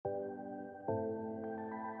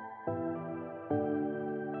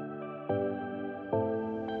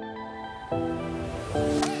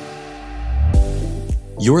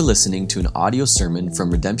You're listening to an audio sermon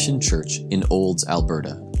from Redemption Church in Olds,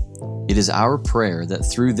 Alberta. It is our prayer that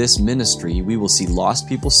through this ministry we will see lost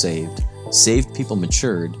people saved, saved people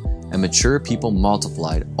matured, and mature people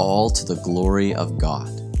multiplied, all to the glory of God.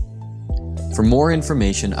 For more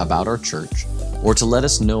information about our church, or to let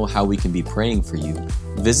us know how we can be praying for you,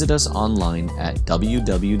 visit us online at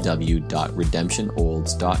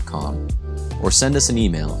www.redemptionolds.com or send us an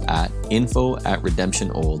email at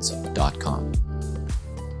info@redemptionolds.com.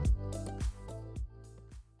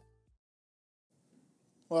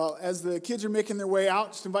 Well, as the kids are making their way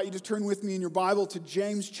out, just invite you to turn with me in your Bible to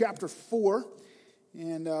James chapter 4.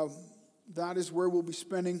 And that is where we'll be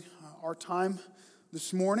spending our time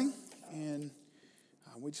this morning. And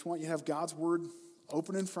we just want you to have God's Word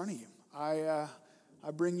open in front of you. I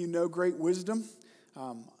bring you no great wisdom.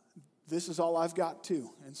 This is all I've got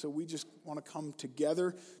too. And so we just want to come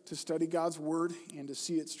together to study God's Word and to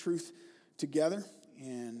see its truth together.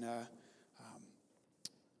 And I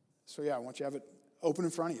want you to have it open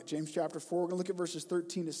in front of you. James chapter 4, we're going to look at verses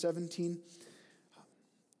 13 to 17.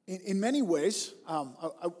 In many ways,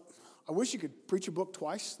 I wish you could preach a book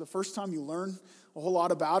twice. The first time you learn a whole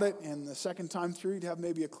lot about it, and the second time through you'd have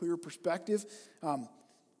maybe a clearer perspective. I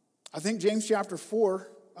think James chapter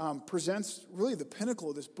 4 presents really the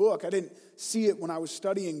pinnacle of this book. I didn't see it when I was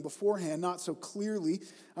studying beforehand, not so clearly.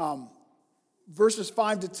 Verses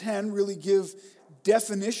 5 to 10 really give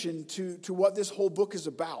definition to what this whole book is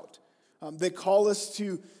about. They call us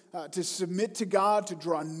to submit to God, to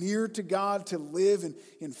draw near to God, to live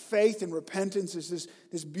in faith and repentance. Is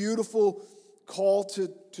this beautiful call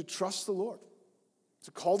to trust the Lord. It's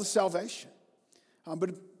a call to salvation. But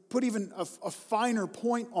to put even a finer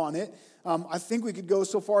point on it, I think we could go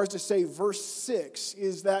so far as to say verse 6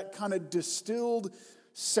 is that kind of distilled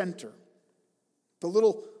center. The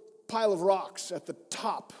little pile of rocks at the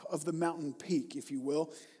top of the mountain peak, if you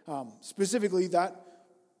will. Specifically that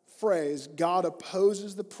phrase, God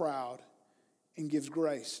opposes the proud and gives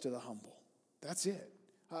grace to the humble. That's it.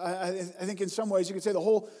 I think in some ways you could say the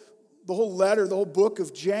whole letter, the whole book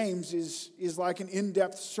of James is like an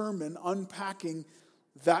in-depth sermon unpacking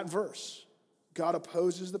that verse. God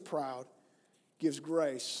opposes the proud, gives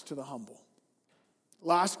grace to the humble.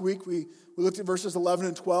 Last week we looked at verses 11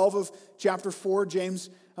 and 12 of chapter 4.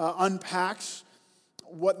 James unpacks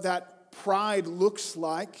what that pride looks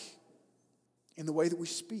like in the way that we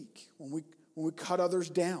speak, when we cut others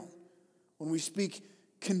down, when we speak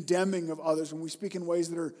condemning of others, when we speak in ways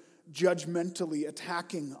that are judgmentally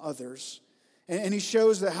attacking others. And he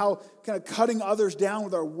shows that how kind of cutting others down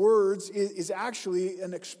with our words is actually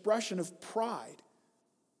an expression of pride.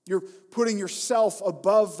 You're putting yourself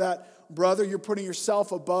above that brother, you're putting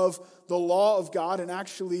yourself above the law of God, and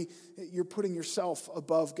actually you're putting yourself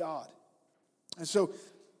above God. And so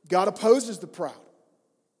God opposes the proud,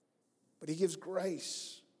 but he gives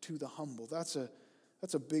grace to the humble. That's a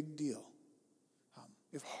big deal.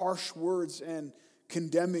 If harsh words and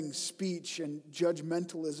condemning speech and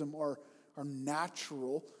judgmentalism are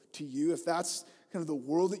natural to you, if that's kind of the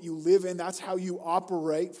world that you live in, that's how you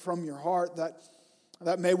operate from your heart, that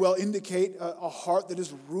may well indicate a heart that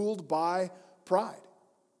is ruled by pride.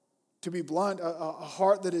 To be blunt, a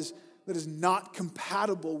heart that is not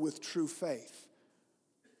compatible with true faith,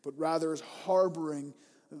 but rather is harboring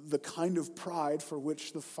the kind of pride for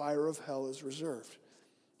which the fire of hell is reserved.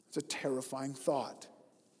 It's a terrifying thought.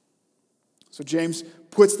 So James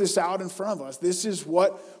puts this out in front of us. This is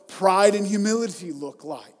what pride and humility look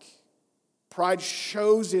like. Pride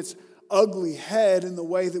shows its ugly head in the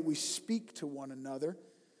way that we speak to one another.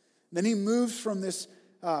 Then he moves from this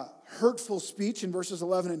hurtful speech in verses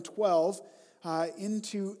 11 and 12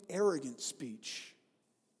 into arrogant speech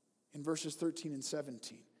in verses 13 and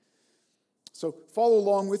 17. So follow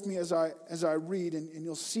along with me as I read, and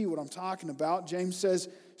you'll see what I'm talking about. James says,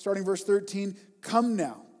 starting verse 13, "Come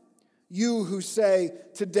now, you who say,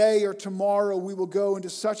 today or tomorrow we will go into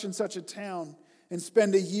such and such a town and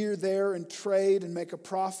spend a year there and trade and make a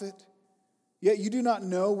profit. Yet you do not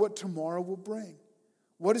know what tomorrow will bring.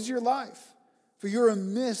 What is your life? For you're a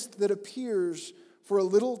mist that appears for a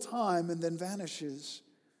little time and then vanishes.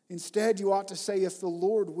 Instead, you ought to say, if the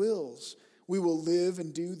Lord wills, we will live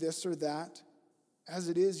and do this or that. As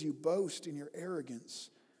it is, you boast in your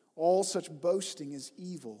arrogance. All such boasting is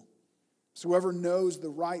evil. So whoever knows the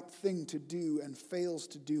right thing to do and fails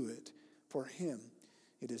to do it, for him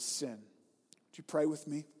it is sin." Would you pray with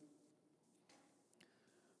me?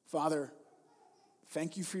 Father,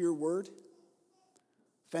 thank you for your word.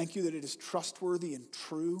 Thank you that it is trustworthy and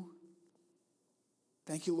true.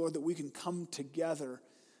 Thank you, Lord, that we can come together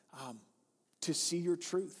to see your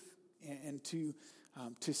truth and to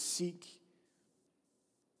seek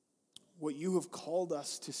what you have called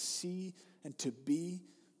us to see and to be.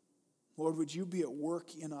 Lord, would you be at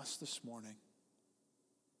work in us this morning?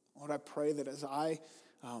 Lord, I pray that as I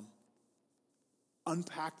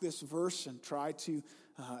unpack this verse and try to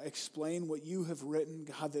explain what you have written,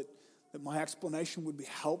 God, that my explanation would be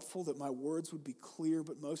helpful, that my words would be clear,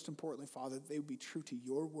 but most importantly, Father, that they would be true to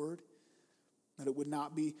your word, that it would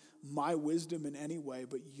not be my wisdom in any way,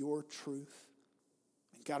 but your truth.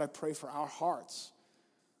 And God, I pray for our hearts,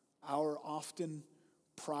 our often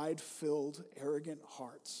pride-filled, arrogant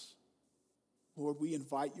hearts. Lord, we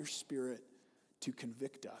invite your Spirit to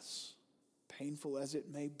convict us, painful as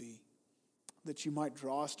it may be, that you might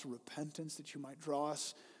draw us to repentance, that you might draw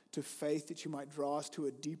us to faith, that you might draw us to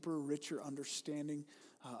a deeper, richer understanding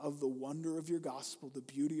of the wonder of your gospel, the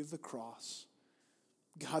beauty of the cross.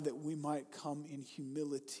 God, that we might come in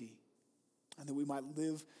humility and that we might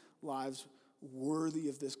live lives worthy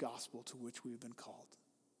of this gospel to which we have been called.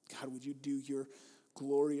 God, would you do your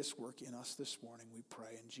glorious work in us this morning, we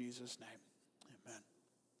pray in Jesus' name. Amen.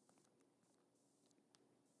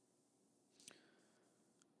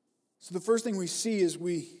 So the first thing we see as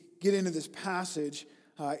we get into this passage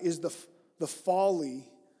is the folly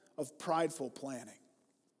of prideful planning.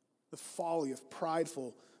 The folly of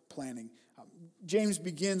prideful planning. James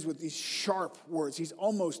begins with these sharp words. He's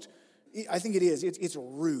almost, I think it's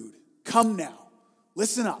rude. Come now,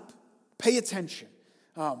 listen up, pay attention.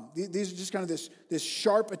 These are just kind of this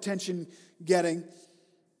sharp attention getting.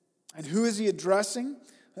 And who is he addressing?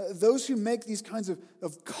 Those who make these kinds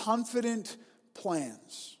of confident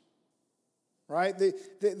plans. Right?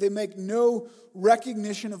 They make no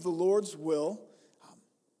recognition of the Lord's will.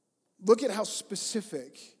 Look at how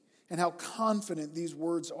specific and how confident these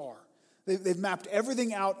words are. They've mapped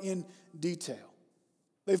everything out in detail.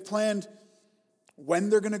 They've planned when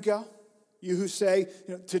they're going to go. You who say,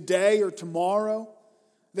 today or tomorrow.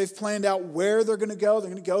 They've planned out where they're going to go. They're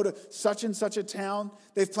going to go to such and such a town.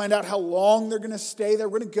 They've planned out how long they're going to stay there.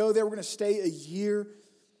 We're going to go there. We're going to stay a year.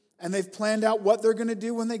 And they've planned out what they're going to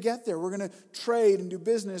do when they get there. We're going to trade and do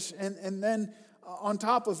business. And then on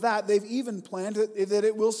top of that, they've even planned that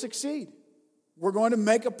it will succeed. We're going to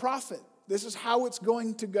make a profit. This is how it's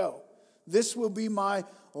going to go. This will be my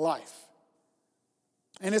life.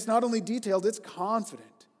 And it's not only detailed, it's confident.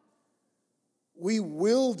 We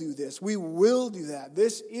will do this. We will do that.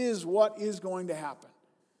 This is what is going to happen.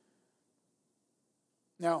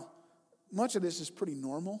 Now, much of this is pretty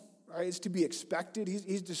normal. Right, it's to be expected.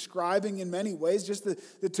 He's describing in many ways just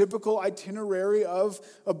the typical itinerary of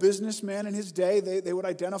a businessman in his day. They would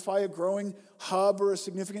identify a growing hub or a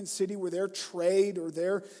significant city where their trade or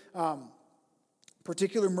their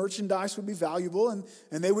particular merchandise would be valuable, and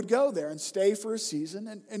they would go there and stay for a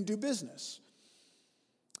season and do business.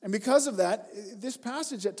 And because of that, this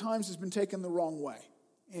passage at times has been taken the wrong way.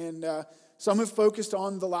 And some have focused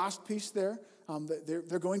on the last piece there.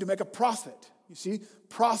 They're going to make a profit. You see,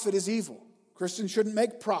 profit is evil. Christians shouldn't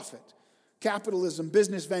make profit. Capitalism,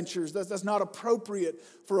 business ventures, that's not appropriate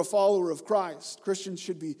for a follower of Christ. Christians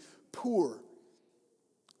should be poor.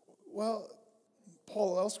 Well,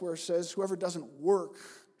 Paul elsewhere says whoever doesn't work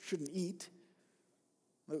shouldn't eat.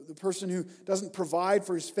 The person who doesn't provide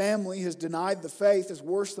for his family has denied the faith, is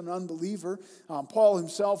worse than an unbeliever. Paul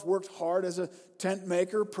himself worked hard as a tent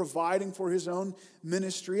maker, providing for his own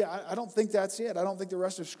ministry. I don't think that's it. I don't think the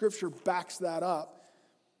rest of Scripture backs that up.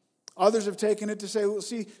 Others have taken it to say, well,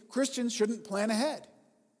 see, Christians shouldn't plan ahead.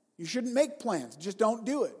 You shouldn't make plans. Just don't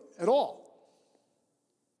do it at all.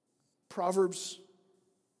 Proverbs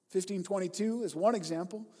 15:22 is one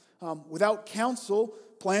example. Without counsel,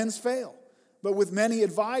 plans fail. But with many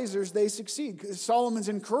advisors, they succeed. Solomon's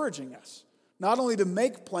encouraging us not only to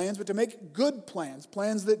make plans, but to make good plans,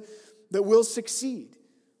 plans that will succeed.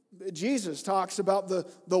 Jesus talks about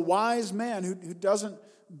the wise man who doesn't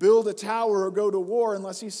build a tower or go to war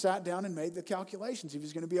unless he sat down and made the calculations, if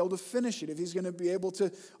he's going to be able to finish it, if he's going to be able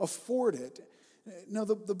to afford it. No,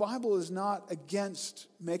 the Bible is not against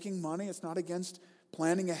making money. It's not against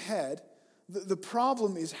planning ahead. The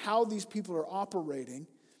problem is how these people are operating.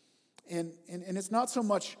 And it's not so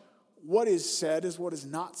much what is said as what is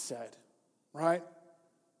not said, right?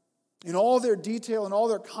 In all their detail and all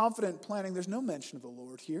their confident planning, there's no mention of the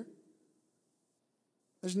Lord here.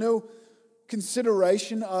 There's no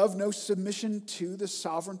consideration of, no submission to the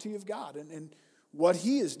sovereignty of God and what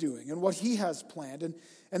He is doing and what He has planned.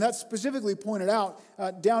 And that's specifically pointed out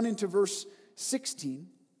down into verse 16.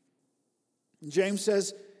 James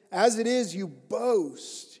says, as it is, you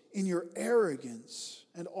boast in your arrogance.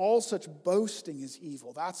 And all such boasting is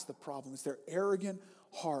evil. That's the problem. It's their arrogant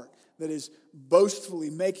heart that is boastfully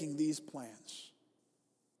making these plans.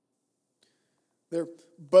 They're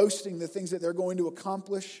boasting the things that they're going to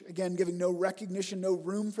accomplish. Again, giving no recognition, no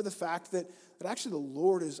room for the fact that actually the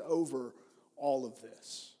Lord is over all of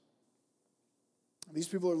this. These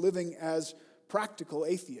people are living as practical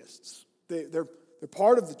atheists. They're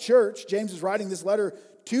part of the church. James is writing this letter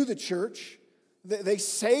to the church. They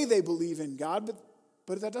say they believe in God,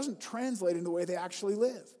 but that doesn't translate into the way they actually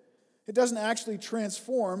live. It doesn't actually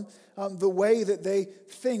transform the way that they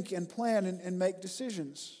think and plan and make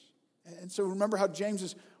decisions. And so remember how James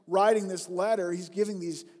is writing this letter. He's giving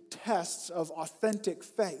these tests of authentic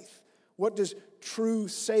faith. What does true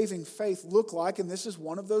saving faith look like? And this is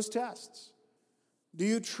one of those tests. Do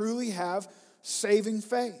you truly have saving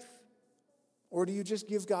faith? Or do you just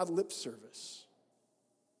give God lip service?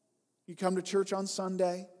 You come to church on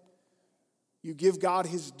Sunday. You give God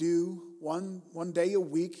his due one day a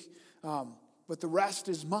week. But the rest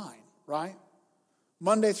is mine, right?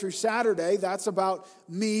 Monday through Saturday, that's about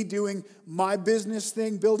me doing my business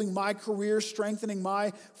thing, building my career, strengthening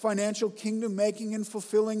my financial kingdom, making and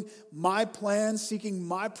fulfilling my plans, seeking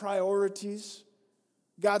my priorities.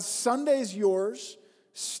 God, Sunday is yours.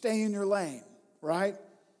 Stay in your lane, right?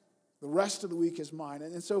 The rest of the week is mine.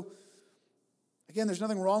 And so, again, there's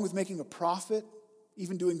nothing wrong with making a profit,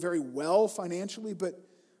 even doing very well financially, but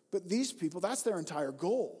these people, that's their entire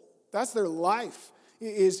goal. That's their life,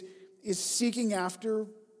 is seeking after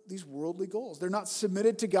these worldly goals. They're not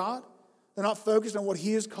submitted to God. They're not focused on what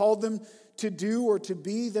he has called them to do or to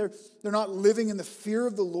be. They're not living in the fear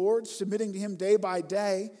of the Lord, submitting to him day by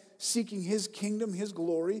day, seeking his kingdom, his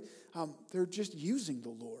glory. They're just using the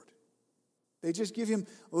Lord. They just give him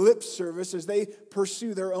lip service as they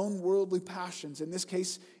pursue their own worldly passions. In this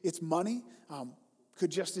case, it's money. Could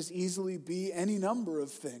just as easily be any number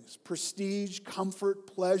of things. Prestige, comfort,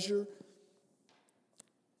 pleasure.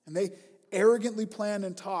 And they arrogantly plan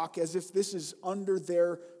and talk as if this is under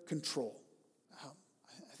their control.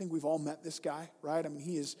 I think we've all met this guy, right? I mean,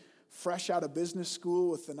 he is fresh out of business school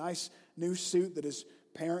with the nice new suit that his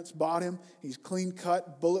parents bought him. He's clean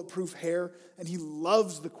cut, bulletproof hair, and he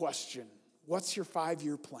loves the question, what's your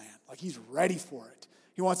 5-year plan? Like, he's ready for it.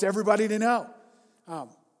 He wants everybody to know.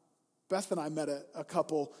 Beth and I met a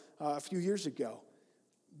couple a few years ago.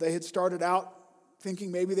 They had started out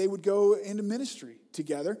thinking maybe they would go into ministry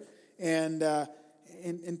together, and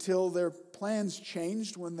until their plans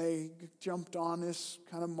changed when they jumped on this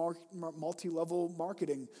kind of multi-level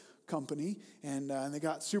marketing company, and they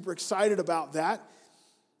got super excited about that.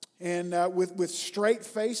 And with straight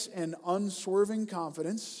face and unswerving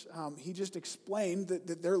confidence, he just explained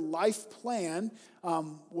that their life plan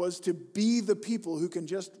was to be the people who can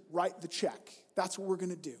just write the check. That's what we're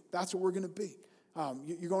going to do. That's what we're going to be.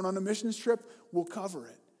 You're going on a missions trip, we'll cover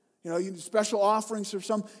it. You know, you special offerings for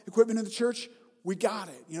some equipment in the church, we got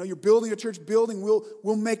it. You know, you're building a church building,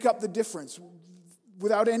 we'll make up the difference.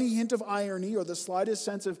 Without any hint of irony or the slightest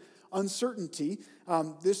sense of uncertainty,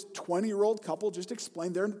 this 20-year-old couple just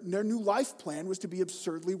explained their new life plan was to be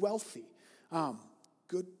absurdly wealthy.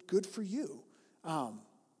 Good for you. And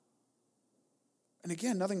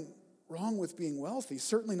again, nothing wrong with being wealthy.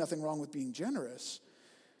 Certainly nothing wrong with being generous.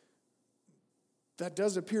 That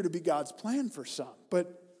does appear to be God's plan for some.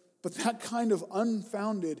 But that kind of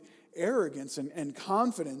unfounded arrogance and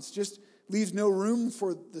confidence just leaves no room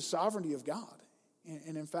for the sovereignty of God.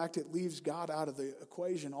 And in fact, it leaves God out of the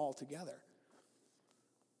equation altogether.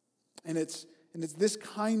 And it's this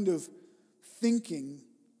kind of thinking,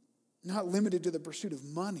 not limited to the pursuit of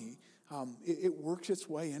money, it works its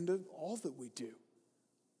way into all that we do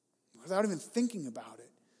without even thinking about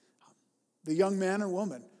it. The young man or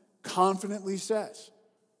woman confidently says,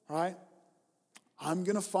 right, I'm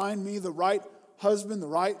going to find me the right husband, the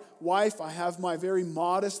right wife. I have my very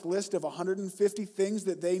modest list of 150 things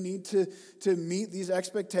that they need to meet these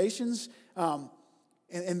expectations.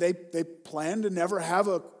 And they plan to never have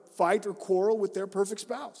a fight or quarrel with their perfect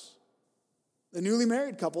spouse. The newly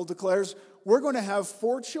married couple declares, we're going to have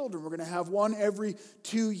 4 children. We're going to have one every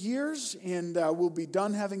 2 years, and we'll be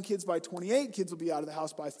done having kids by 28. Kids will be out of the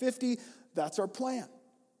house by 50. That's our plan.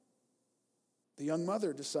 The young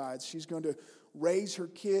mother decides she's going to raise her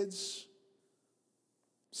kids,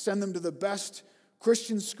 send them to the best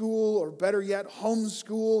Christian school, or better yet,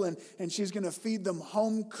 homeschool, and she's going to feed them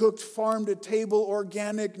home-cooked, farm-to-table,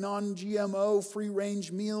 organic, non-GMO,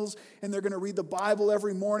 free-range meals, and they're going to read the Bible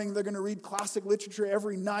every morning, they're going to read classic literature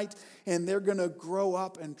every night, and they're going to grow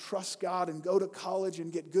up and trust God and go to college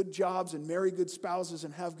and get good jobs and marry good spouses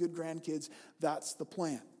and have good grandkids. That's the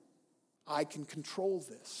plan. I can control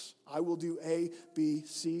this. I will do A, B,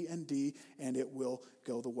 C, and D, and it will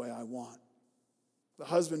go the way I want. The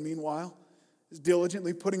husband, meanwhile, is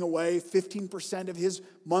diligently putting away 15% of his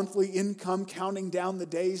monthly income, counting down the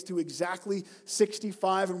days to exactly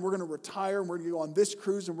 65, and we're going to retire, and we're going to go on this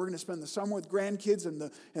cruise, and we're going to spend the summer with grandkids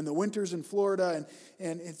and the winters in Florida,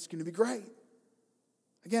 and it's going to be great.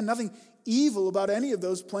 Again, nothing evil about any of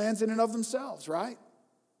those plans in and of themselves, right?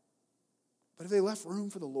 But have they left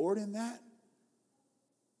room for the Lord in that?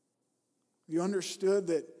 Have you understood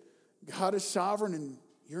that God is sovereign and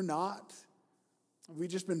you're not? Have we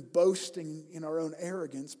just been boasting in our own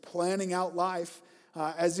arrogance, planning out life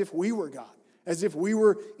as if we were God, as if we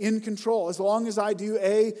were in control? As long as I do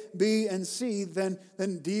A, B, and C, then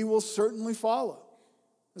D will certainly follow.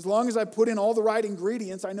 As long as I put in all the right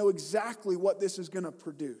ingredients, I know exactly what this is going to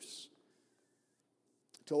produce.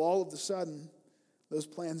 Until all of a sudden, those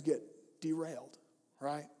plans get derailed,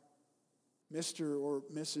 right? Mr. or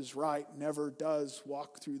Mrs. Right never does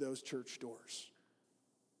walk through those church doors.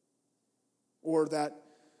 Or that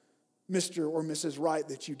Mr. or Mrs. Right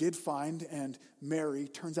that you did find and marry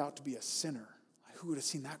turns out to be a sinner. Who would have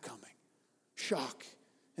seen that coming? Shock.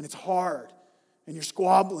 And it's hard. And you're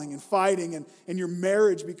squabbling and fighting, and your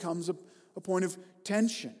marriage becomes a point of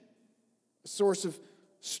tension, a source of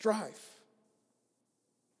strife.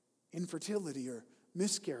 Infertility or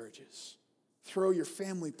miscarriages throw your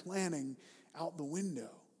family planning out the window.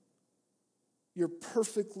 Your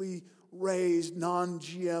perfectly raised,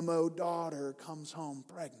 non-GMO daughter comes home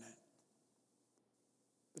pregnant.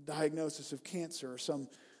 The diagnosis of cancer or some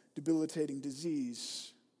debilitating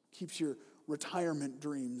disease keeps your retirement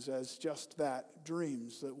dreams as just that,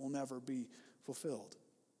 dreams that will never be fulfilled.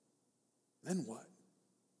 Then what?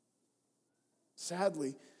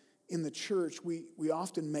 Sadly, in the church, we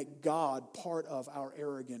often make God part of our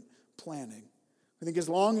arrogant planning. I think as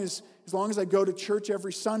long as I go to church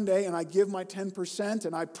every Sunday and I give my 10%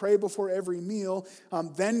 and I pray before every meal,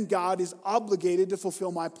 then God is obligated to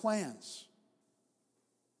fulfill my plans.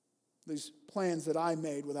 These plans that I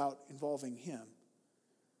made without involving Him.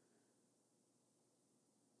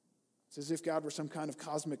 It's as if God were some kind of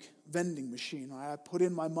cosmic vending machine. I put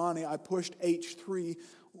in my money, I pushed H3.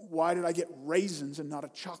 Why did I get raisins and not a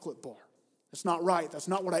chocolate bar? That's not right. That's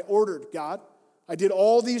not what I ordered, God. I did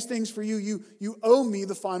all these things for you. You owe me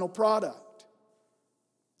the final product.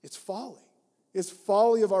 It's folly. It's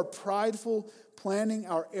folly of our prideful planning,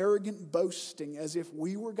 our arrogant boasting as if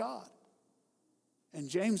we were God. And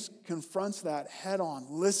James confronts that head on.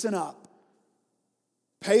 Listen up.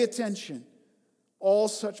 Pay attention. All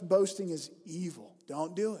such boasting is evil.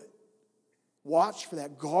 Don't do it. Watch for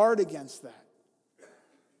that. Guard against that.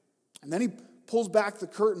 And then he pulls back the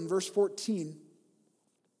curtain, verse 14,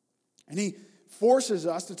 and he forces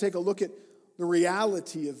us to take a look at the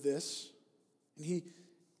reality of this. And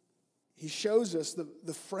he shows us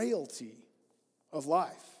the frailty of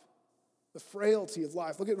life. The frailty of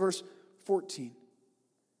life. Look at verse 14.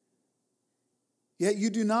 Yet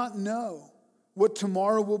you do not know what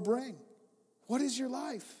tomorrow will bring. What is your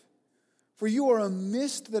life? For you are a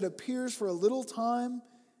mist that appears for a little time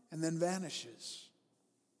and then vanishes.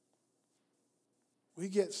 We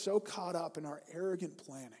get so caught up in our arrogant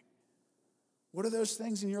planning. What are those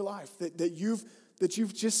things in your life that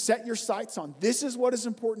you've just set your sights on? This is what is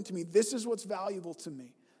important to me. This is what's valuable to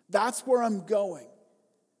me. That's where I'm going.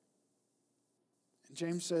 And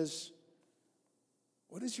James says,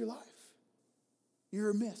 what is your life?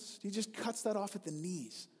 You're a mist. He just cuts that off at the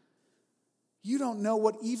knees. You don't know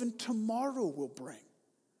what even tomorrow will bring.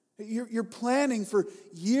 You're planning for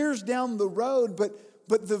years down the road,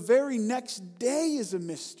 but the very next day is a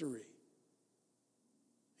mystery.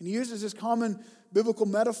 And he uses this common biblical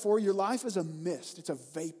metaphor, your life is a mist, it's a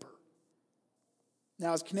vapor.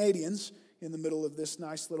 Now, as Canadians, in the middle of this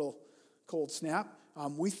nice little cold snap,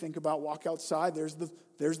 we think about walk outside, there's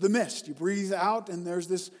the mist. You breathe out and there's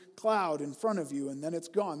this cloud in front of you and then it's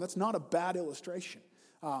gone. That's not a bad illustration.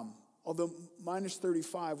 Although minus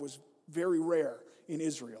 35 was very rare in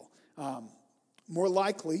Israel. More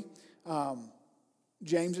likely,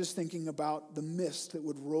 James is thinking about the mist that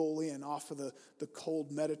would roll in off of the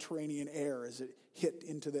cold Mediterranean air as it hit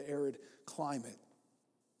into the arid climate.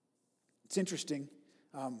 It's interesting.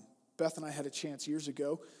 Beth and I had a chance years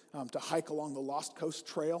ago to hike along the Lost Coast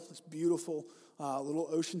Trail, this beautiful little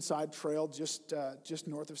oceanside trail just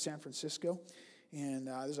north of San Francisco. And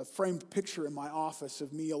there's a framed picture in my office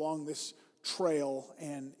of me along this trail,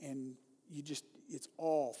 and it's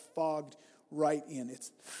all fogged right in.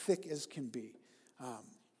 It's thick as can be.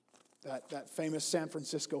 That famous San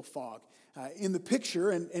Francisco fog. In the picture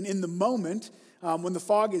and in the moment, when the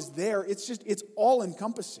fog is there, it's all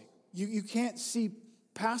encompassing. You can't see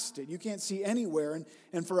past it. You can't see anywhere.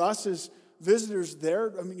 And for us as visitors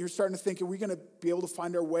there, I mean, you're starting to think, are we going to be able to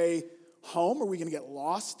find our way home? Are we going to get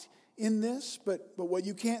lost in this? But what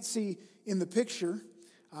you can't see in the picture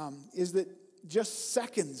is that just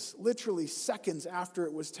seconds, literally seconds after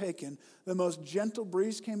it was taken, the most gentle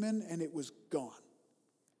breeze came in and it was gone.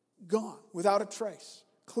 Gone, without a trace,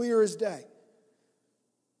 clear as day.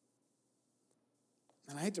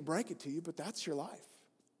 And I hate to break it to you, but that's your life.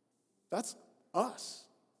 That's us.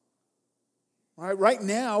 Right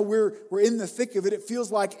now, we're in the thick of it. It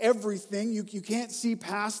feels like everything. You can't see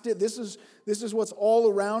past it. This is what's all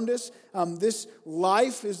around us. This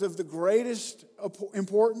life is of the greatest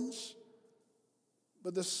importance.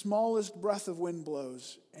 But the smallest breath of wind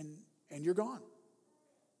blows, and you're gone.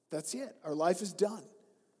 That's it. Our life is done.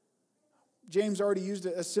 James already used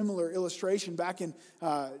a similar illustration back in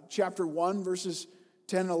chapter 1, verses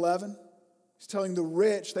 10 and 11. He's telling the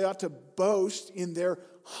rich they ought to boast in their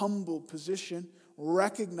humble position,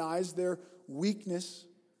 recognize their weakness.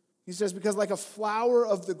 He says, because like a flower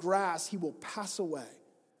of the grass, he will pass away.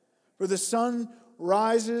 For the sun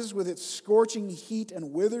rises with its scorching heat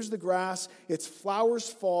and withers the grass, its flowers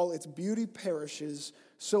fall, its beauty perishes,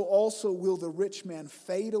 so also will the rich man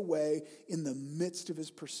fade away in the midst of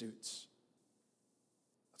his pursuits.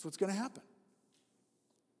 That's what's going to happen.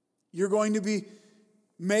 You're going to be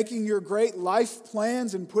making your great life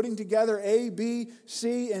plans and putting together A, B,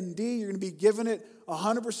 C, and D. You're going to be giving it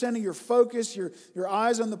 100% of your focus, your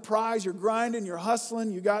eyes on the prize, you're grinding, you're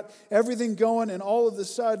hustling, you got everything going, and all of a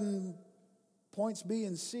sudden, points B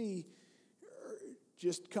and C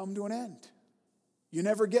just come to an end. You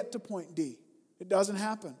never get to point D. It doesn't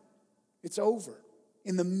happen. It's over.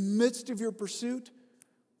 In the midst of your pursuit,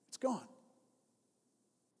 it's gone.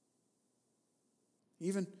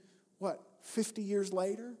 Even, 50 years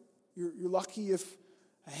later, you're lucky if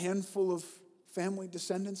a handful of family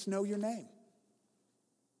descendants know your name.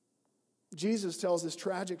 Jesus tells this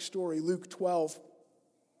tragic story, Luke 12,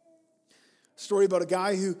 a story about a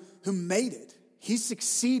guy who made it. He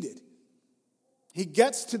succeeded. He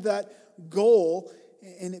gets to that goal,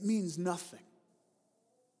 and it means nothing.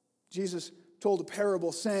 Jesus told a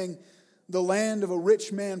parable saying, the land of a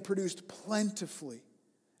rich man produced plentifully.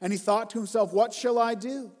 And he thought to himself, what shall I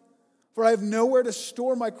do? For I have nowhere to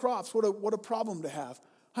store my crops. What a problem to have.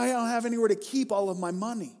 I don't have anywhere to keep all of my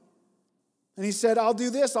money. And he said, I'll do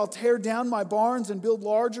this. I'll tear down my barns and build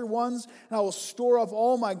larger ones, and I will store up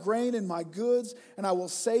all my grain and my goods, and I will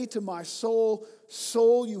say to my soul,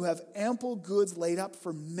 soul, you have ample goods laid up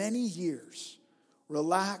for many years.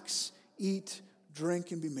 Relax, eat,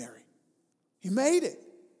 drink, and be merry. He made it.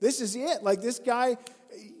 This is it. Like this guy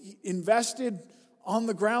invested on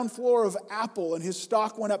the ground floor of Apple, and his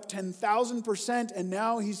stock went up 10,000%, and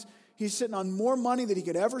now he's sitting on more money than he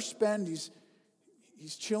could ever spend. He's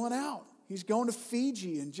chilling out. He's going to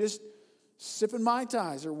Fiji and just sipping Mai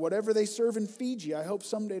Tais or whatever they serve in Fiji. I hope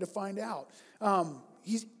someday to find out.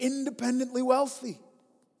 He's independently wealthy.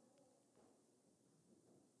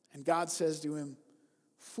 And God says to him,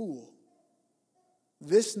 fool,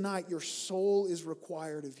 this night your soul is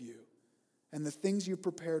required of you, and the things you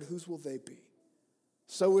prepared, whose will they be?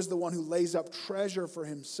 So is the one who lays up treasure for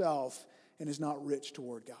himself and is not rich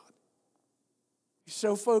toward God. He's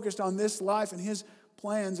so focused on this life and his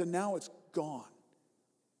plans, and now it's gone.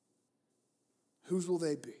 Whose will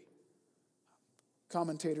they be? A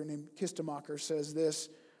commentator named Kistemacher says this,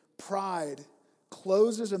 pride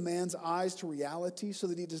closes a man's eyes to reality so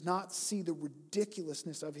that he does not see the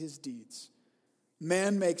ridiculousness of his deeds.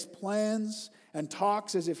 Man makes plans and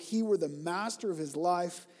talks as if he were the master of his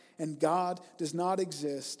life, and God does not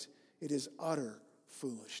exist. It is utter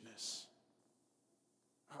foolishness.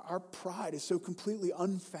 Our pride is so completely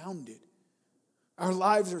unfounded. Our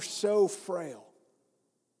lives are so frail,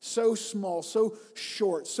 so small, so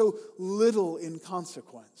short, so little in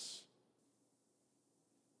consequence.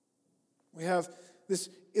 We have this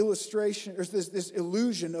illustration, or this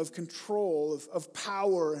illusion of control, of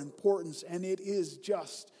power and importance, and it is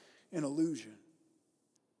just an illusion.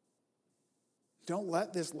 Don't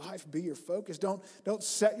let this life be your focus. Don't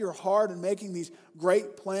set your heart in making these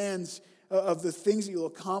great plans of the things that you'll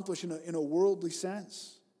accomplish in a worldly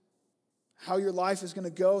sense. How your life is going to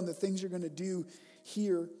go and the things you're going to do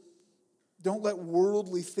here. Don't let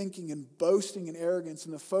worldly thinking and boasting and arrogance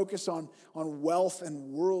and the focus on wealth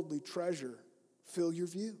and worldly treasure fill your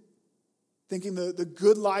view. Thinking the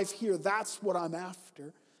good life here, that's what I'm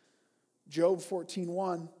after. Job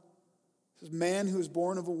 14:1 says, man who is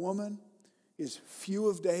born of a woman is few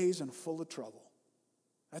of days and full of trouble.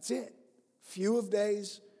 That's it. Few of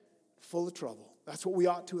days, full of trouble. That's what we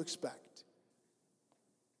ought to expect.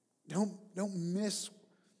 Don't miss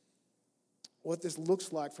what this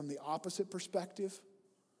looks like from the opposite perspective.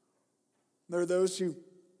 There are those who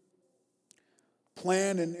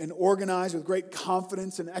plan and organize with great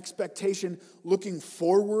confidence and expectation, looking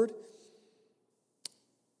forward.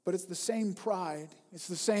 But it's the same pride, it's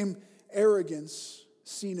the same arrogance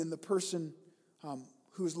seen in the person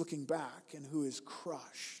who is looking back and who is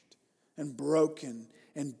crushed and broken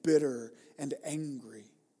and bitter and angry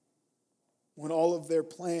when all of their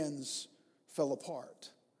plans fell apart.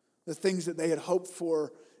 The things that they had hoped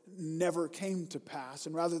for never came to pass.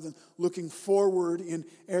 And rather than looking forward in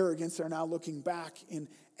arrogance, they're now looking back in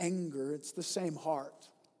anger. It's the same heart.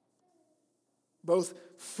 Both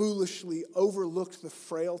foolishly overlooked the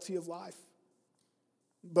frailty of life.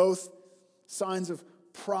 Both signs of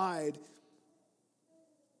pride.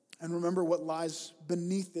 And remember what lies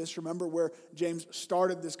beneath this. Remember where James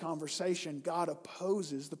started this conversation. God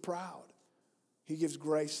opposes the proud. He gives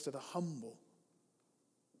grace to the humble.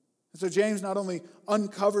 And so James not only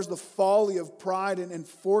uncovers the folly of pride and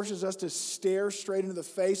forces us to stare straight into the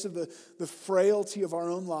face of the frailty of our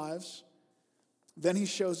own lives, then he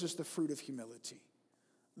shows us the fruit of humility.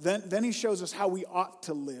 Then he shows us how we ought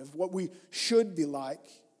to live, what we should be like.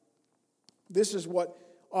 This is what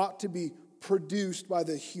ought to be produced by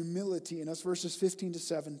the humility in us, verses 15 to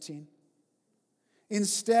 17.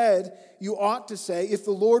 Instead, you ought to say, if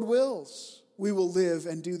the Lord wills, we will live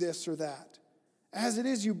and do this or that. As it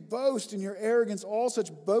is, you boast in your arrogance. All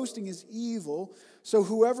such boasting is evil. So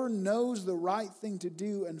whoever knows the right thing to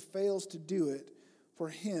do and fails to do it, for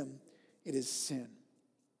him it is sin.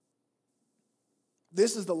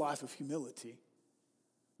 This is the life of humility.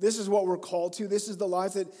 This is what we're called to. This is the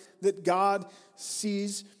life that God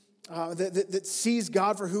sees, that sees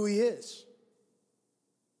God for who he is.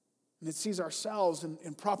 And it sees ourselves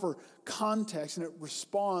in proper context, and it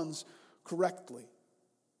responds correctly.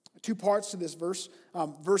 Two parts to this verse.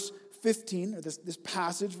 Verse 15, or this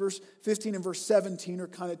passage, verse 15 and verse 17 are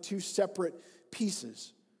kind of two separate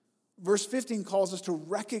pieces. Verse 15 calls us to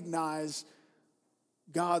recognize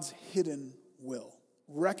God's hidden will.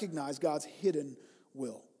 Recognize God's hidden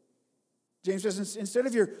will. James says, instead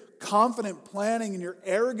of your confident planning and your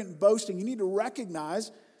arrogant boasting, you need to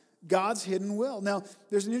recognize God's hidden will. Now,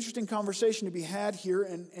 there's an interesting conversation to be had here,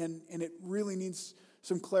 and it really needs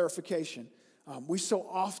some clarification. We so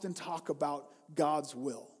often talk about God's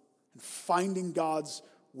will and finding God's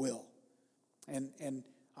will. And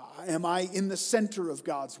am I in the center of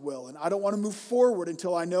God's will? And I don't want to move forward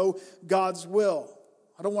until I know God's will.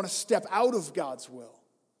 I don't want to step out of God's will.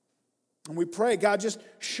 And we pray, God, just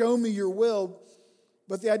show me your will.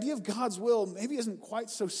 But the idea of God's will maybe isn't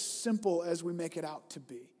quite so simple as we make it out to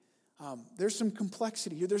be. There's some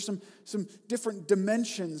complexity here. There's some different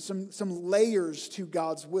dimensions, some layers to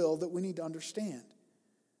God's will that we need to understand.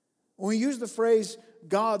 When we use the phrase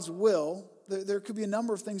God's will, there could be a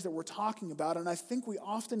number of things that we're talking about, and I think we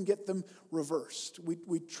often get them reversed.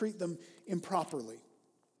 We treat them improperly.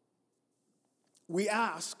 We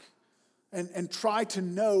ask and try to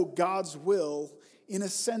know God's will in a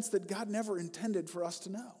sense that God never intended for us to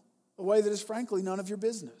know, a way that is frankly none of your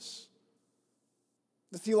business.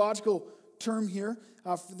 The theological term here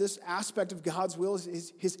for this aspect of God's will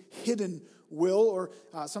is his hidden will, or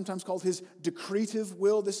sometimes called his decretive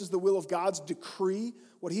will. This is the will of God's decree.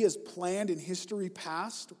 What he has planned in history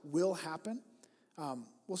past will happen.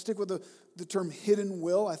 We'll stick with the term hidden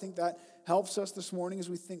will. I think that helps us this morning as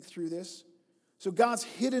we think through this. So God's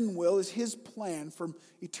hidden will is his plan from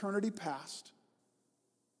eternity past.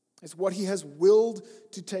 It's what he has willed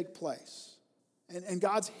to take place. And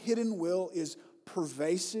God's hidden will is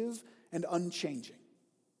pervasive and unchanging.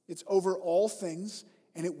 It's over all things,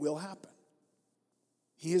 and it will happen.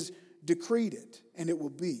 He has decreed it, and it will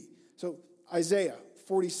be. So Isaiah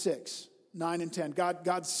 46, 9 and 10,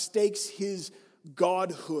 God stakes his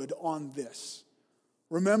godhood on this.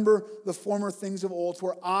 Remember the former things of old,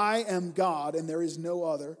 for I am God, and there is no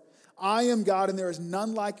other. I am God, and there is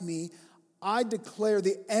none like me. I declare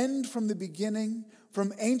the end from the beginning,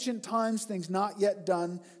 from ancient times, things not yet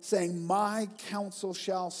done, saying, my counsel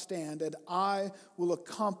shall stand, and I will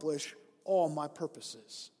accomplish all my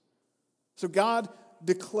purposes. So God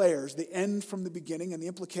declares the end from the beginning, and the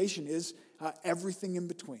implication is everything in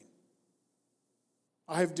between.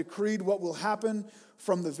 I have decreed what will happen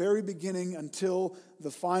from the very beginning until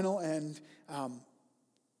the final end.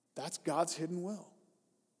 That's God's hidden will.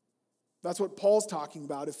 That's what Paul's talking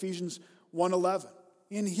about, Ephesians 1:11.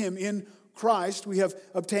 In him, in Christ, we have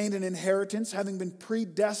obtained an inheritance, having been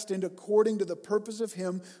predestined according to the purpose of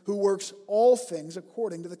him who works all things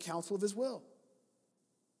according to the counsel of his will.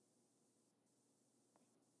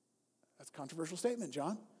 That's a controversial statement,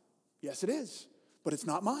 John. Yes, it is. But it's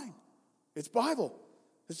not mine. It's Bible.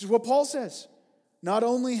 This is what Paul says. Not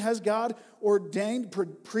only has God ordained,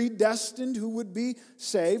 predestined who would be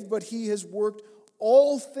saved, but he has worked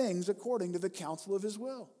all things according to the counsel of his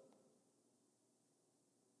will.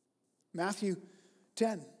 Matthew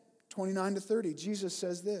 10, 29 to 30, Jesus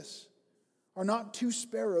says this, "Are not 2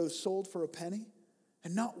 sparrows sold for a penny?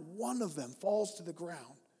 And not one of them falls to the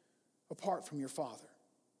ground apart from your Father.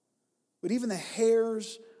 But even the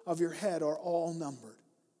hairs of your head are all numbered."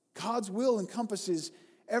 God's will encompasses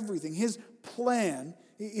everything. His plan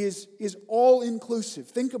is all inclusive.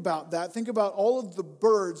 Think about that. Think about all of the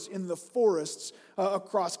birds in the forests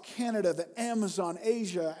across Canada, the Amazon,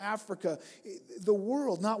 Asia, Africa, the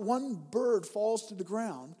world. Not one bird falls to the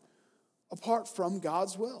ground apart from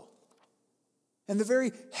God's will. And the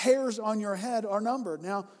very hairs on your head are numbered.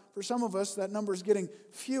 Now, for some of us, that number is getting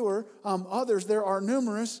fewer. Others, there are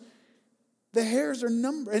numerous. The hairs are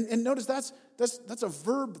numbered. And notice that's a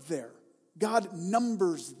verb there. God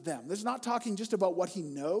numbers them. This is not talking just about what he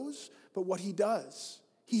knows, but what he does.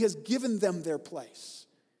 He has given them their place.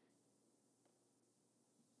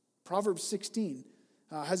 Proverbs 16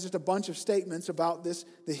 has just a bunch of statements about this,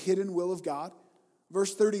 the hidden will of God.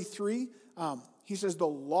 Verse 33, he says, "The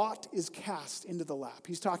lot is cast into the lap."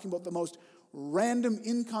 He's talking about the most random,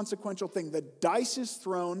 inconsequential thing. The dice is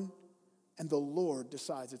thrown, and the Lord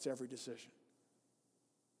decides its every decision.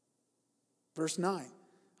 Verse 9,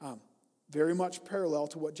 very much parallel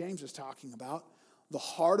to what James is talking about. "The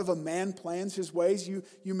heart of a man plans his ways." You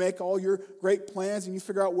make all your great plans and you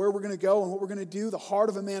figure out where we're going to go and what we're going to do. The heart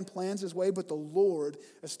of a man plans his way, but the Lord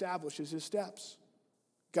establishes his steps.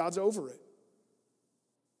 God's over it.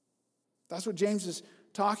 That's what James is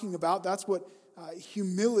talking about. That's what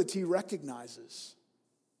humility recognizes.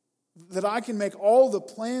 That I can make all the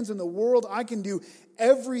plans in the world. I can do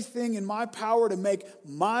everything in my power to make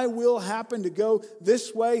my will happen, to go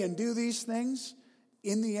this way and do these things.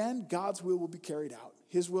 In the end, God's will be carried out.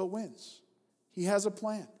 His will wins. He has a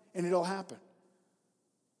plan, and it'll happen.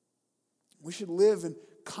 We should live in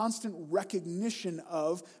constant recognition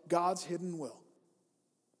of God's hidden will.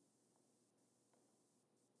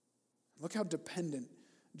 Look how dependent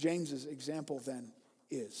James's example then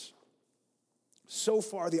is. So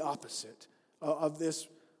far the opposite of this,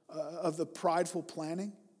 of the prideful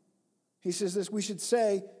planning. He says this, we should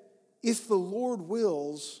say, if the Lord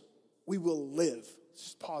wills, we will live. Let's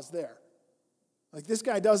just pause there. Like, this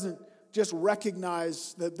guy doesn't just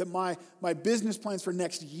recognize that my business plans for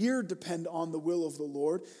next year depend on the will of the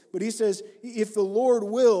Lord, but he says, if the Lord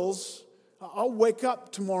wills, I'll wake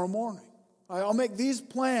up tomorrow morning. I'll make these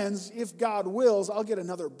plans. If God wills, I'll get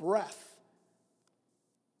another breath.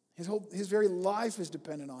 His very life is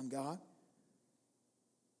dependent on God.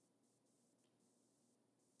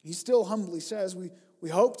 He still humbly says, we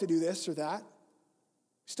hope to do this or that.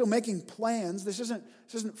 Still making plans. This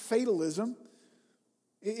isn't fatalism.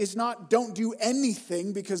 It's not don't do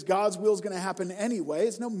anything because God's will is going to happen anyway.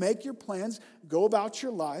 It's no, make your plans, go about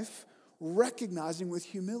your life, recognizing with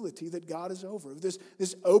humility that God is over. This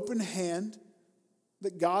open hand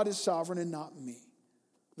that God is sovereign and not me.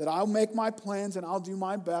 That I'll make my plans and I'll do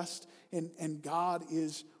my best, and God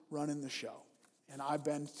is running the show. And I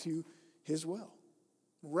bend to his will.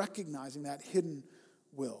 Recognizing that hidden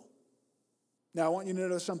will. Now I want you to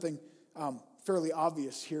notice something fairly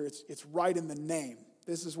obvious here. It's right in the name.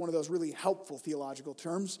 This is one of those really helpful theological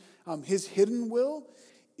terms. His hidden will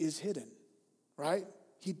is hidden, right?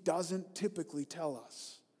 He doesn't typically tell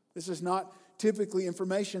us. This is not typically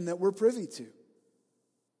information that we're privy to.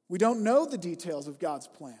 We don't know the details of God's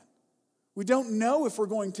plan. We don't know if we're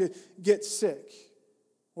going to get sick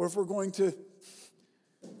or if we're going to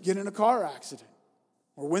get in a car accident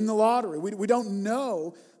or win the lottery. We don't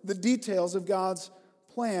know the details of God's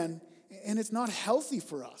plan, and it's not healthy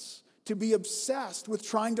for us to be obsessed with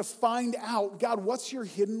trying to find out, God, what's your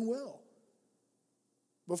hidden will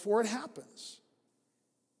before it happens?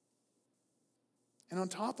 And on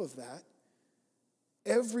top of that,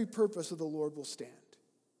 every purpose of the Lord will stand.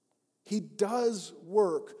 He does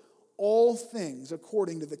work all things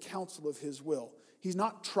according to the counsel of his will. He's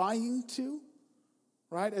not trying to,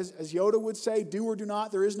 right? As Yoda would say, do or do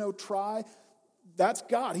not, there is no try. That's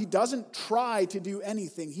God. He doesn't try to do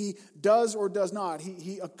anything. He does or does not.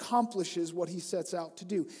 He accomplishes what he sets out to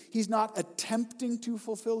do. He's not attempting to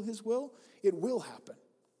fulfill his will. It will happen.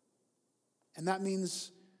 And that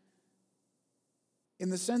means, in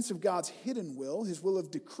the sense of God's hidden will, his will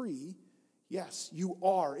of decree, yes, you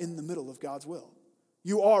are in the middle of God's will.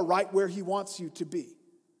 You are right where he wants you to be.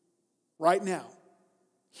 Right now.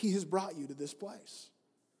 He has brought you to this place.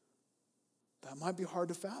 That might be hard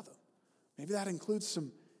to fathom. Maybe that includes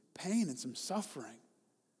some pain and some suffering.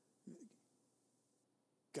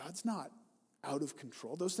 God's not out of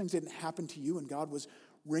control. Those things didn't happen to you and God was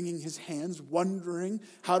wringing his hands, wondering,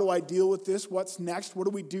 how do I deal with this? What's next? What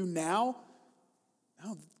do we do now?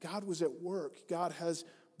 No, God was at work. God has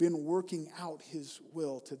been working out his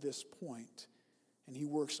will to this point. And he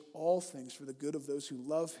works all things for the good of those who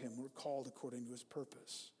love him, who are called according to his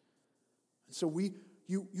purpose. And so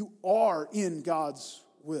you are in God's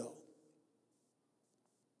will.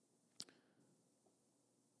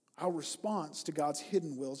 Our response to God's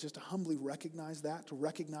hidden will is just to humbly recognize that, to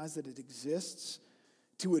recognize that it exists,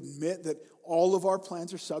 to admit that all of our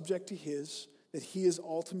plans are subject to his, that he is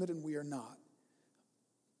ultimate and we are not.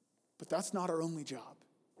 But that's not our only job,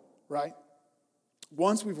 right?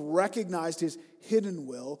 Once we've recognized his hidden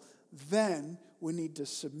will, then we need to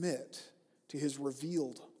submit to his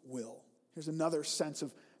revealed will. Here's another sense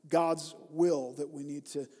of God's will that we need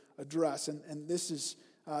to address. And this is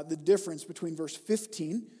the difference between verse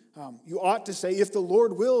 15. You ought to say, if the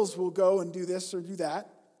Lord wills, we'll go and do this or do that.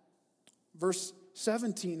 Verse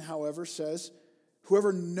 17, however, says,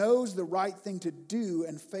 whoever knows the right thing to do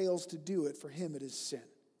and fails to do it, for him it is sin.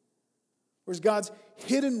 Whereas God's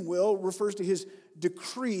hidden will refers to his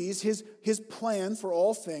decrees, his plan for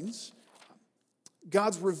all things.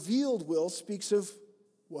 God's revealed will speaks of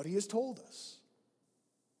what he has told us.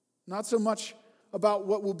 Not so much about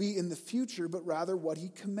what will be in the future, but rather what he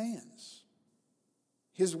commands.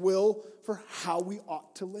 His will for how we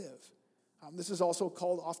ought to live. This is also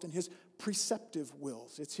called often his preceptive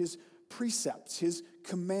wills. It's his precepts, his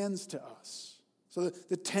commands to us. So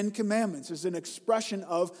the Ten Commandments is an expression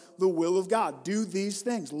of the will of God. Do these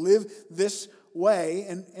things. Live this way.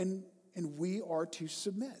 And we are to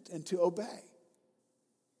submit and to obey.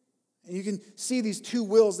 And you can see these two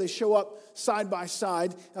wills. They show up side by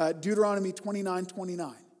side. Deuteronomy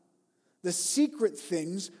 29:29. The secret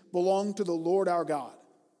things belong to the Lord our God.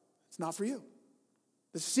 It's not for you.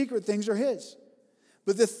 The secret things are his.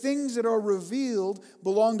 But the things that are revealed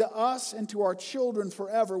belong to us and to our children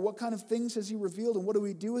forever. What kind of things has he revealed and what do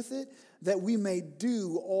we do with it? That we may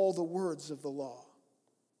do all the words of the law.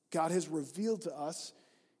 God has revealed to us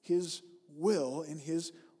his will in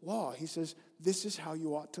his law. He says, this is how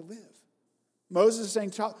you ought to live. Moses is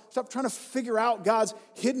saying, stop trying to figure out God's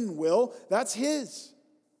hidden will. That's his.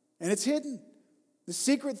 And it's hidden. The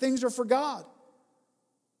secret things are for God.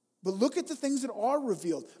 But look at the things that are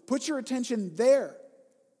revealed. Put your attention there.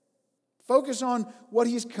 Focus on what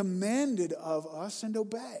he's commanded of us and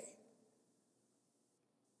obey.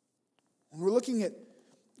 When we're looking at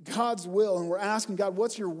God's will and we're asking God,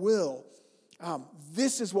 what's your will?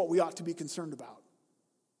 This is what we ought to be concerned about.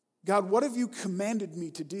 God, what have you commanded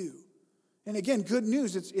me to do? And again, good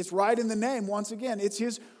news, it's right in the name. Once again, it's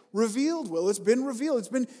his revealed will. It's been revealed. It's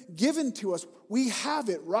been given to us. We have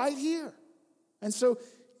it right here. And so,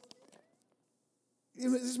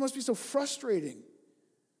 this must be so frustrating.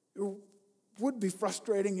 It would be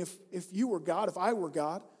frustrating if you were God, if I were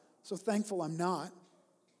God. So thankful I'm not.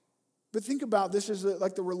 But think about this as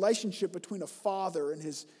like the relationship between a father and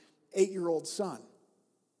his 8-year-old son.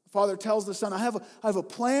 The father tells the son, I have a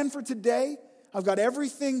plan for today. I've got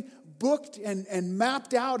everything booked and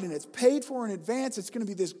mapped out, and it's paid for in advance. It's going to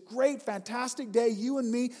be this great, fantastic day, you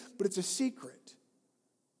and me, but it's a secret.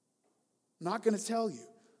 I'm not going to tell you.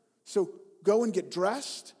 So go and get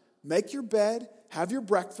dressed, make your bed, have your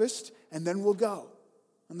breakfast, and then we'll go.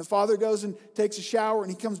 And the father goes and takes a shower,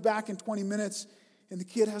 and he comes back in 20 minutes, and the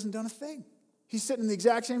kid hasn't done a thing. He's sitting in the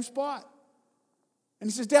exact same spot. And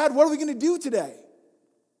he says, Dad, what are we going to do today?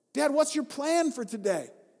 Dad, what's your plan for today?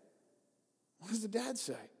 What does the dad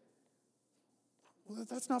say? Well,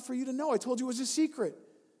 that's not for you to know. I told you it was a secret.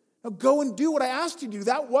 Now go and do what I asked you to do.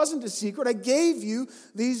 That wasn't a secret. I gave you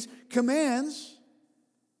these commands.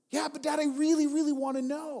 Yeah, but Dad, I really, really want to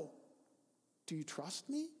know. Do you trust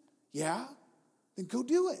me? Yeah? Then go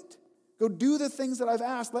do it. Go do the things that I've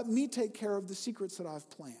asked. Let me take care of the secrets that I've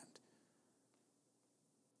planned.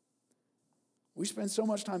 We spend so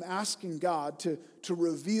much time asking God to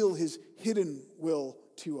reveal his hidden will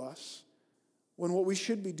to us, when what we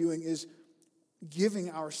should be doing is giving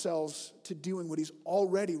ourselves to doing what he's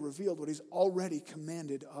already revealed, what he's already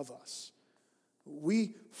commanded of us.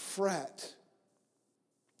 We fret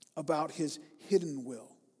about his hidden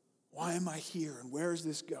will. Why am I here and where is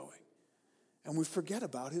this going? And we forget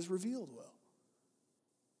about his revealed will.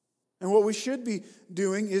 And what we should be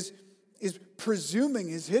doing is presuming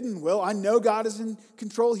his hidden will. I know God is in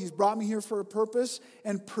control. He's brought me here for a purpose,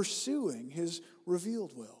 and pursuing his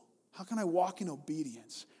revealed will. How can I walk in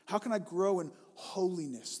obedience? How can I grow in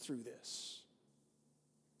holiness through this?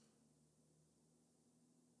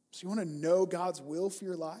 So you want to know God's will for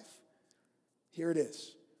your life? Here it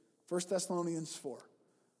is. 1 Thessalonians 4.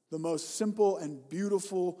 the most simple and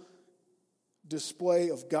beautiful display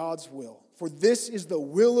of God's will. For this is the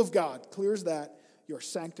will of God, clear as that, your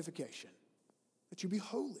sanctification, that you be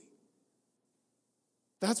holy.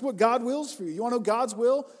 That's what God wills for you. You want to know God's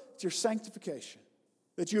will? It's your sanctification.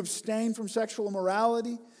 That you abstain from sexual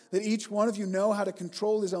immorality, that each one of you know how to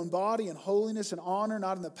control his own body in holiness and honor,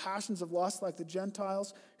 not in the passions of lust like the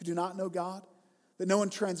Gentiles who do not know God. That no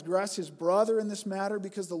one transgress his brother in this matter,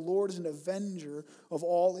 because the Lord is an avenger of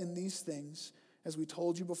all in these things, as we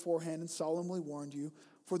told you beforehand and solemnly warned you.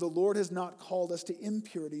 For the Lord has not called us to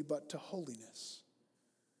impurity, but to holiness.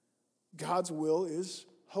 God's will is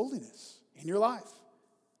holiness in your life.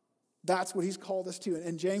 That's what he's called us to.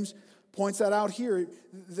 And James points that out here,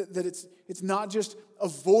 that it's not just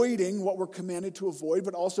avoiding what we're commanded to avoid,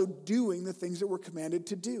 but also doing the things that we're commanded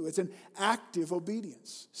to do. It's an active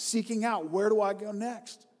obedience, seeking out, where do I go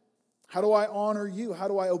next? How do I honor you? How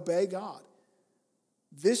do I obey God?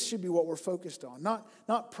 This should be what we're focused on,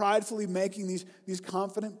 not pridefully making these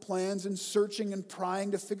confident plans and searching and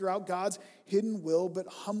prying to figure out God's hidden will, but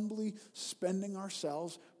humbly spending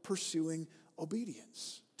ourselves pursuing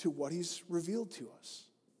obedience to what he's revealed to us.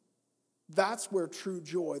 That's where true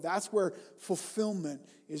joy, that's where fulfillment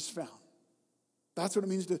is found. That's what it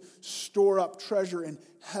means to store up treasure in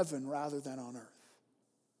heaven rather than on earth,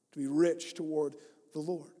 to be rich toward the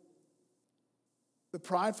Lord. The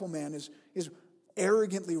prideful man is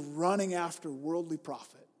arrogantly running after worldly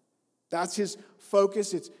profit. That's his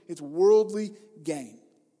focus, it's worldly gain.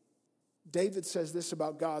 David says this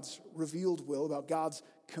about God's revealed will, about God's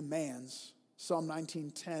commands. Psalm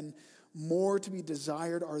 19:10, more to be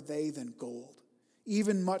desired are they than gold,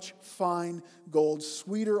 even much fine gold,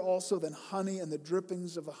 sweeter also than honey and the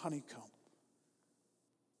drippings of the honeycomb.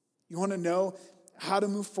 You want to know how to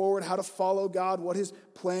move forward, how to follow God, what his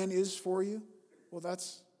plan is for you? Well,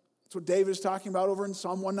 that's what David is talking about over in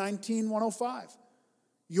Psalm 119, 105.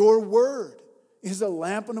 Your word is a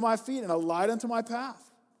lamp unto my feet and a light unto my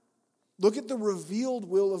path. Look at the revealed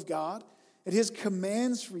will of God, at his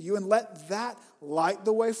commands for you, and let that light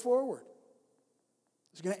the way forward.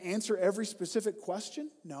 Is it going to answer every specific question?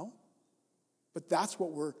 No. But that's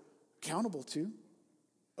what we're accountable to.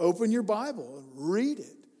 Open your Bible and read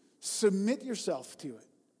it. Submit yourself to it.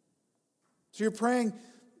 So you're praying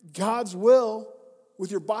God's will with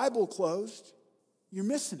your Bible closed, you're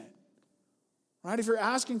missing it. Right? If you're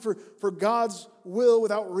asking for God's will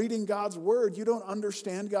without reading God's word, you don't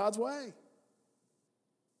understand God's way.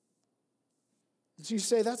 So you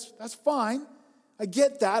say, that's fine. I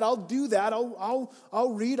get that. I'll do that.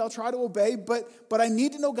 I'll read. I'll try to obey. But I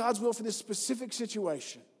need to know God's will for this specific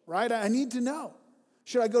situation. Right? I need to know.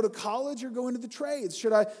 Should I go to college or go into the trades?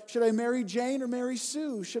 Should I marry Jane or marry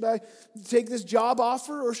Sue? Should I take this job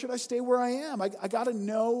offer or should I stay where I am? I got to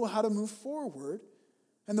know how to move forward.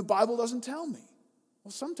 And the Bible doesn't tell me.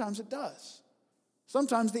 Well, sometimes it does.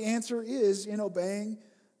 Sometimes the answer is in obeying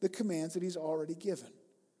the commands that he's already given.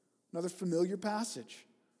 Another familiar passage,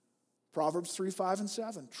 Proverbs 3, 5, and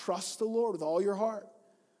 7. Trust the Lord with all your heart.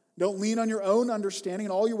 Don't lean on your own understanding.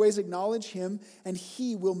 In all your ways acknowledge him, and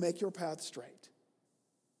he will make your path straight.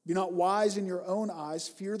 Be not wise in your own eyes.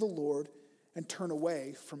 Fear the Lord and turn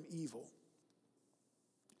away from evil.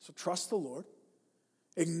 So trust the Lord.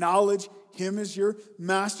 Acknowledge him as your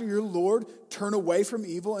master, your Lord. Turn away from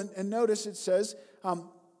evil. And notice it says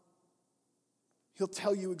he'll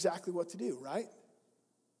tell you exactly what to do, right?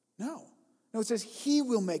 No, it says he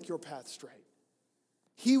will make your path straight.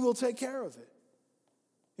 He will take care of it.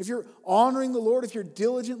 If you're honoring the Lord, if you're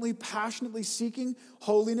diligently, passionately seeking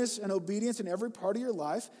holiness and obedience in every part of your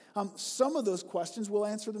life, some of those questions will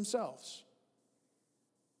answer themselves.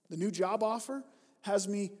 The new job offer has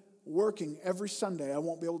me working every Sunday. I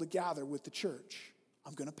won't be able to gather with the church.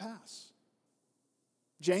 I'm going to pass.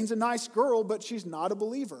 Jane's a nice girl, but she's not a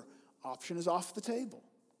believer. Option is off the table.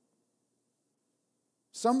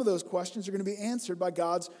 Some of those questions are going to be answered by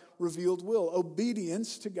God's revealed will.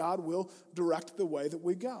 Obedience to God will direct the way that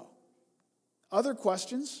we go. Other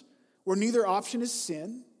questions where neither option is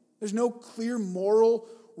sin, there's no clear moral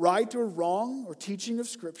right or wrong or teaching of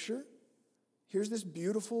Scripture. Here's this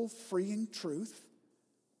beautiful, freeing truth.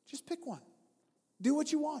 Just pick one. Do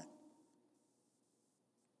what you want.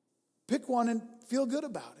 Pick one and feel good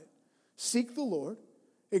about it. Seek the Lord.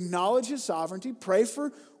 Acknowledge his sovereignty. Pray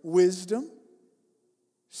for wisdom.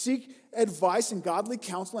 Seek advice and godly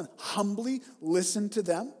counsel and humbly listen to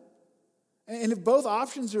them. And if both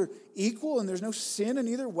options are equal and there's no sin in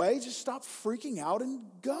either way, just stop freaking out and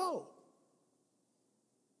go.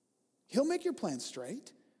 He'll make your plan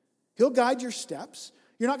straight. He'll guide your steps.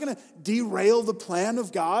 You're not going to derail the plan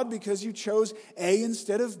of God because you chose A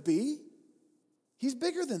instead of B. He's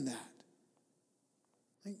bigger than that.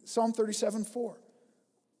 I think Psalm 37:4.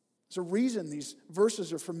 There's a reason these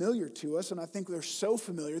verses are familiar to us, and I think they're so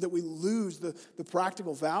familiar that we lose the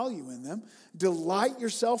practical value in them. Delight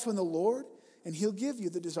yourself in the Lord, and He'll give you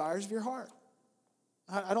the desires of your heart.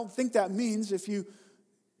 I don't think that means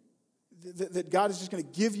that God is just going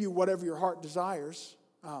to give you whatever your heart desires.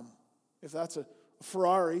 If that's a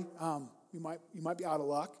Ferrari, you might be out of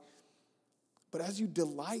luck. But as you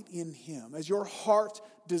delight in Him, as your heart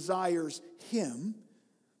desires Him,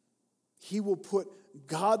 He will put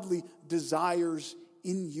godly desires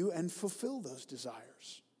in you and fulfill those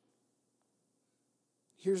desires.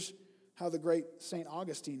 Here's how the great St.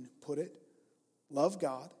 Augustine put it: love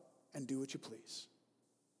God and do what you please.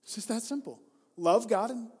 It's just that simple. Love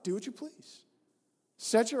God and do what you please.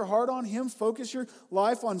 Set your heart on Him, focus your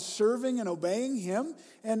life on serving and obeying Him,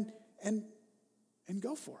 and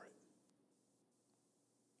go for it.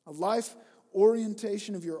 A life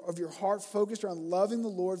orientation of your heart focused around loving the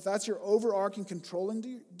Lord, if that's your overarching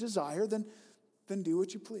controlling desire, then do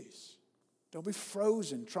what you please. Don't be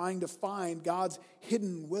frozen trying to find God's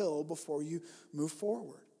hidden will before you move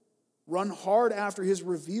forward. Run hard after His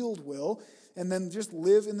revealed will, and then just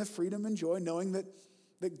live in the freedom and joy, knowing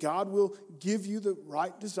that God will give you the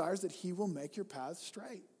right desires, that He will make your path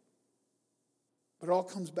straight. But it all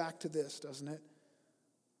comes back to this, doesn't it?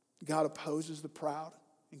 God opposes the proud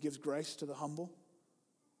and gives grace to the humble.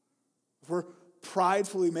 If we're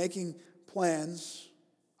pridefully making plans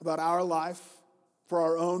about our life for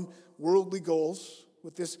our own worldly goals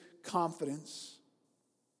with this confidence,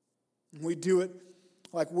 and we do it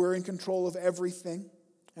like we're in control of everything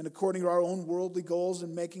and according to our own worldly goals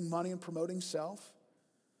and making money and promoting self,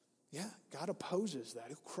 yeah, God opposes that.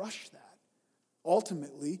 He'll crush that,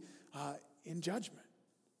 ultimately in judgment.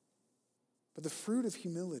 But the fruit of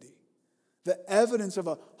humility, the evidence of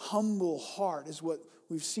a humble heart, is what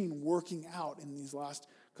we've seen working out in these last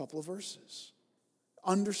couple of verses.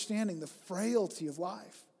 Understanding the frailty of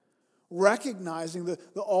life, recognizing the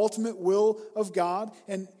ultimate will of God,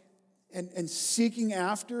 and seeking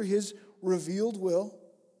after His revealed will.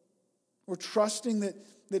 We're trusting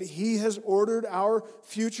that He has ordered our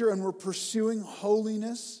future, and we're pursuing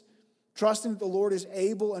holiness, trusting that the Lord is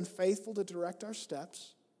able and faithful to direct our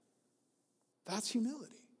steps. That's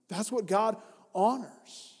humility. That's what God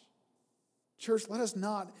honors. Church, let us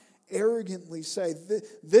not arrogantly say,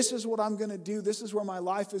 this is what I'm going to do, this is where my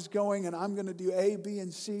life is going, and I'm going to do A, B,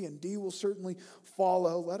 and C, and D will certainly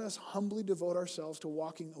follow. Let us humbly devote ourselves to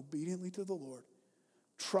walking obediently to the Lord,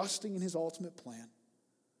 trusting in His ultimate plan.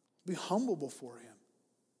 Be humble before Him.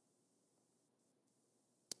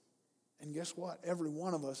 And guess what? Every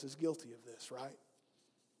one of us is guilty of this, right?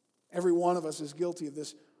 Every one of us is guilty of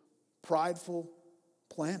this prideful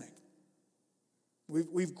planning.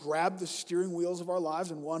 We've grabbed the steering wheels of our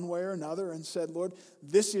lives in one way or another and said, Lord,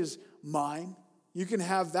 this is mine. You can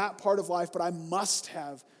have that part of life, but I must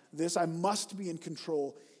have this. I must be in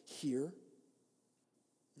control here.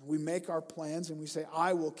 We make our plans and we say,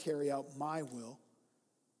 I will carry out my will.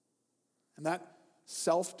 And that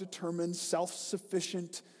self-determined,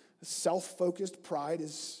 self-sufficient, self-focused pride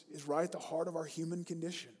is right at the heart of our human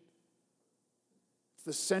condition. It's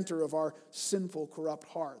the center of our sinful, corrupt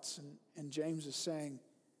hearts. And James is saying,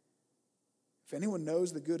 if anyone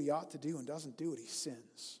knows the good he ought to do and doesn't do it, he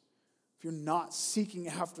sins. If you're not seeking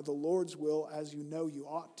after the Lord's will as you know you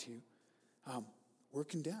ought to, we're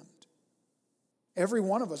condemned. Every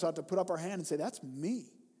one of us ought to put up our hand and say, that's me.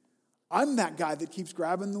 I'm that guy that keeps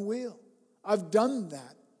grabbing the wheel. I've done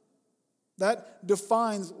that. That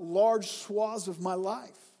defines large swaths of my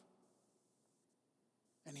life.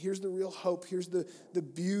 And here's the real hope. Here's the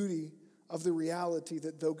beauty of the reality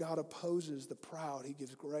that though God opposes the proud, He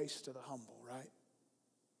gives grace to the humble, right?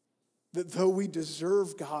 That though we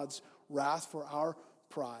deserve God's wrath for our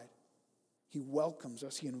pride, He welcomes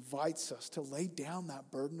us, He invites us to lay down that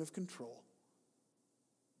burden of control,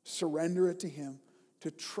 surrender it to Him, to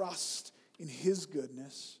trust in His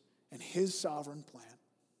goodness and His sovereign plan.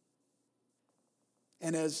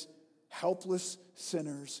 And as helpless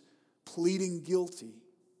sinners pleading guilty,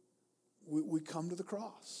 we come to the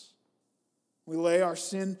cross. We lay our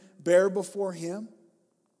sin bare before Him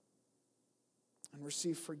and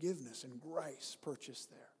receive forgiveness and grace purchased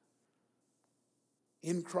there.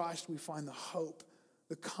 In Christ we find the hope,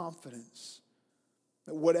 the confidence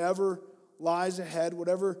that whatever lies ahead,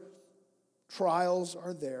 whatever trials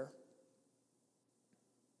are there,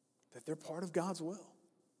 that they're part of God's will.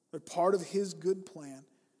 They're part of His good plan.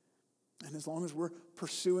 And as long as we're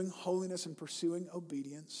pursuing holiness and pursuing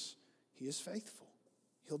obedience, He is faithful.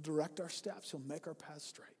 He'll direct our steps. He'll make our paths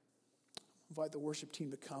straight. I invite the worship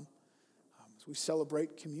team to come. as we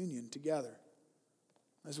celebrate communion together.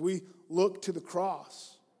 As we look to the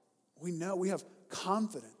cross, we know we have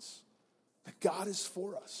confidence that God is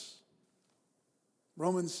for us.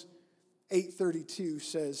 Romans 8:32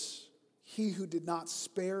 says, "He who did not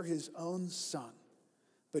spare his own son,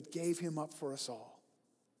 but gave him up for us all,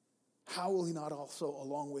 how will he not also,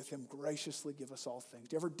 along with him, graciously give us all things?"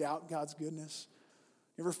 Do you ever doubt God's goodness?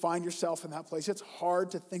 You ever find yourself in that place? It's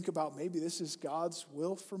hard to think about, maybe this is God's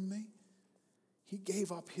will for me. He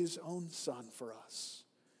gave up his own son for us.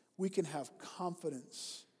 We can have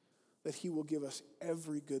confidence that he will give us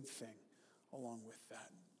every good thing along with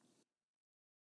that.